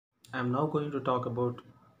I'm now going to talk about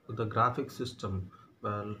the graphic system.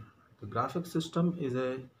 Well, the graphic system is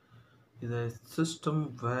a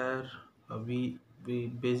system where we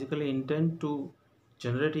basically intend to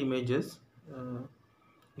generate uh,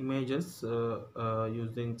 images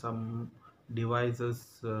using some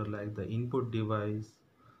devices like the input device,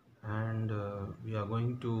 and we are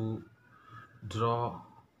going to draw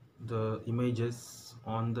the images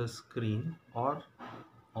on the screen or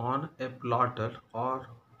on a plotter or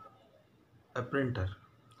a printer.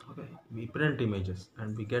 Okay, we print images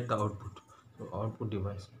and we get the output, so output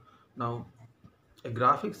device. Now a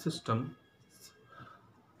graphic system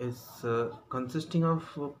is consisting of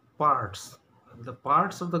parts. The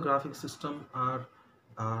parts of the graphic system are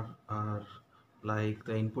like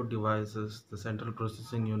the input devices, the central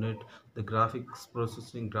processing unit, the graphical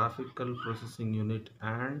processing unit,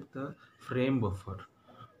 and the frame buffer.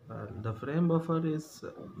 The frame buffer is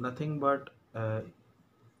nothing but a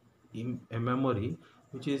memory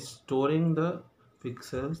which is storing the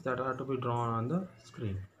pixels that are to be drawn on the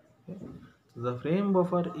screen. Okay? So the frame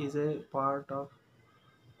buffer is a part of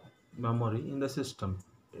memory in the system.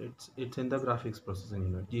 It's in the graphics processing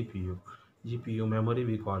unit, GPU memory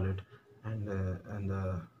we call it. And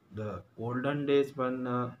the olden days when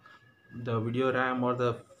the video RAM or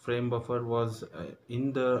the frame buffer was uh,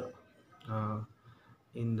 in the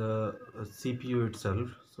CPU itself.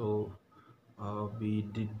 So we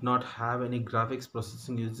did not have any graphics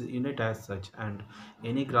processing unit as such, and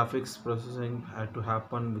any graphics processing had to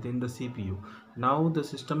happen within the CPU. Now the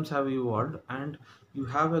systems have evolved, and you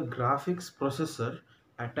have a graphics processor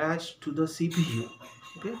attached to the CPU.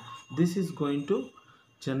 Okay, this is going to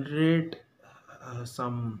generate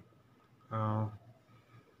some uh,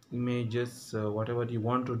 images, whatever you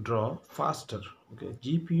want to draw, faster. Okay,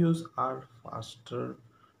 GPUs are faster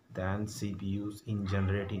than CPUs in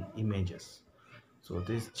generating images. So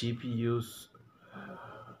these GPUs,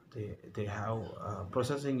 they have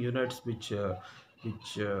processing units which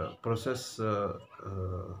process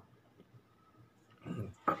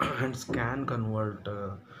and scan convert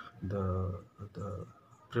the the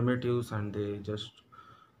primitives, and they just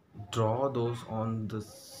draw those on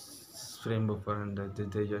this frame buffer, and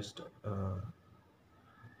they just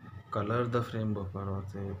color the frame buffer, or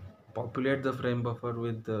they populate the frame buffer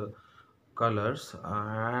with the colors,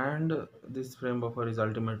 and this frame buffer is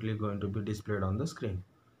ultimately going to be displayed on the screen.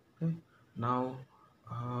 Okay, now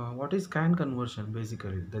what is scan conversion?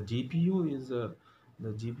 Basically the GPU is the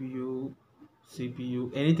GPU,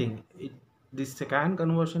 CPU, anything. This scan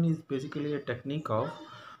conversion is basically a technique of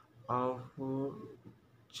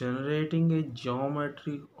generating a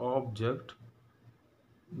geometric object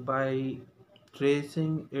by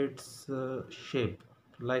tracing its shape.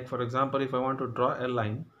 Like for example, if I want to draw a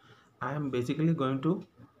line, I am basically going to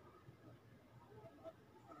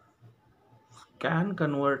scan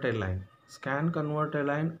convert a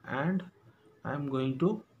line, and I am going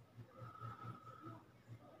to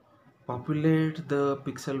populate the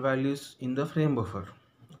pixel values in the frame buffer.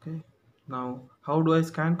 Okay, now how do I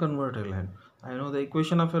scan convert a line? I know the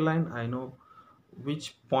equation of a line, I know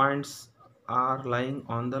which points are lying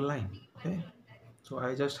on the line. Okay, so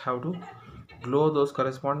I just have to glow those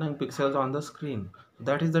corresponding pixels on the screen.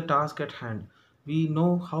 That is the task at hand. We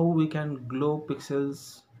know how we can glow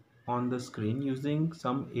pixels on the screen using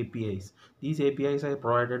some APIs. These APIs are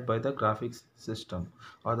provided by the graphics system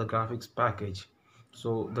or the graphics package.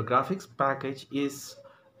 So the graphics package is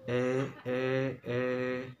a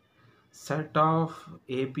set of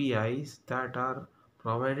APIs that are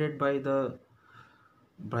provided by the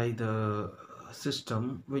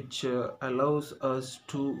system, which allows us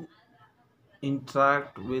to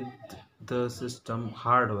interact with the system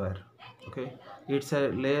hardware. Okay, it's a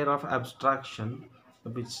layer of abstraction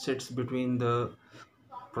which sits between the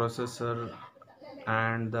processor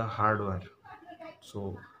and the hardware.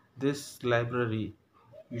 So this library,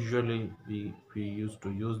 usually we used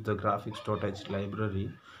to use the graphics storage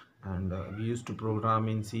library, and we used to program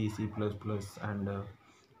in C++, and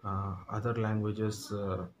other languages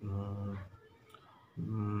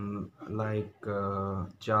like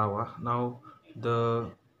Java. Now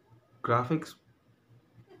the graphics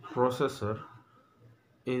processor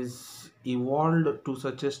is evolved to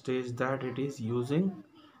such a stage that it is using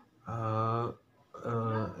uh,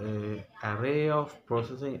 a array of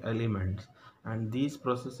processing elements, and these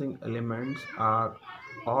processing elements are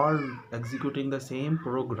all executing the same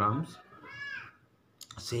program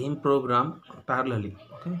parallelly.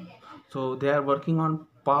 Okay, so they are working on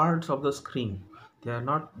parts of the screen. They are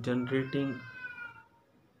not generating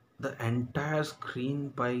the entire screen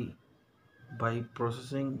by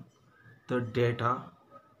processing the data,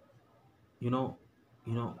 you know,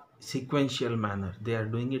 sequential manner. They are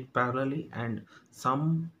doing it parallelly, and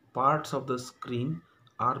some parts of the screen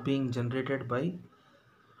are being generated by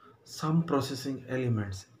some processing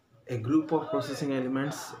elements. A group of processing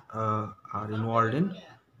elements are involved in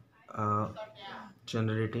uh,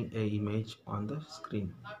 generating a image on the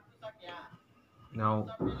screen. Now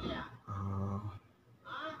uh,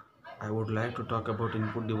 I would like to talk about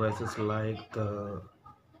input devices like the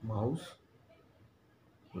mouse,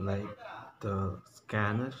 like the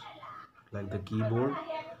scanner, like the keyboard,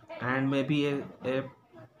 and maybe a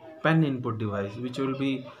pen input device, which will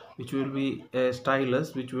be a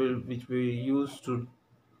stylus, which we use to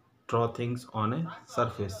draw things on a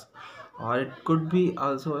surface. Or it could be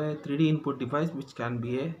also a 3D input device, which can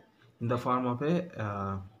be a in the form of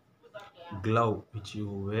a glove which you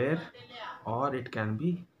wear, or it can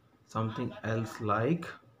be something else like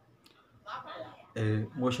a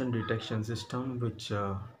motion detection system, which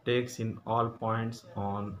takes in all points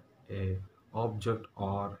on a object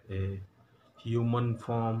or a human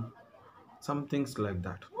form, some things like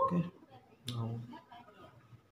that. Okay, now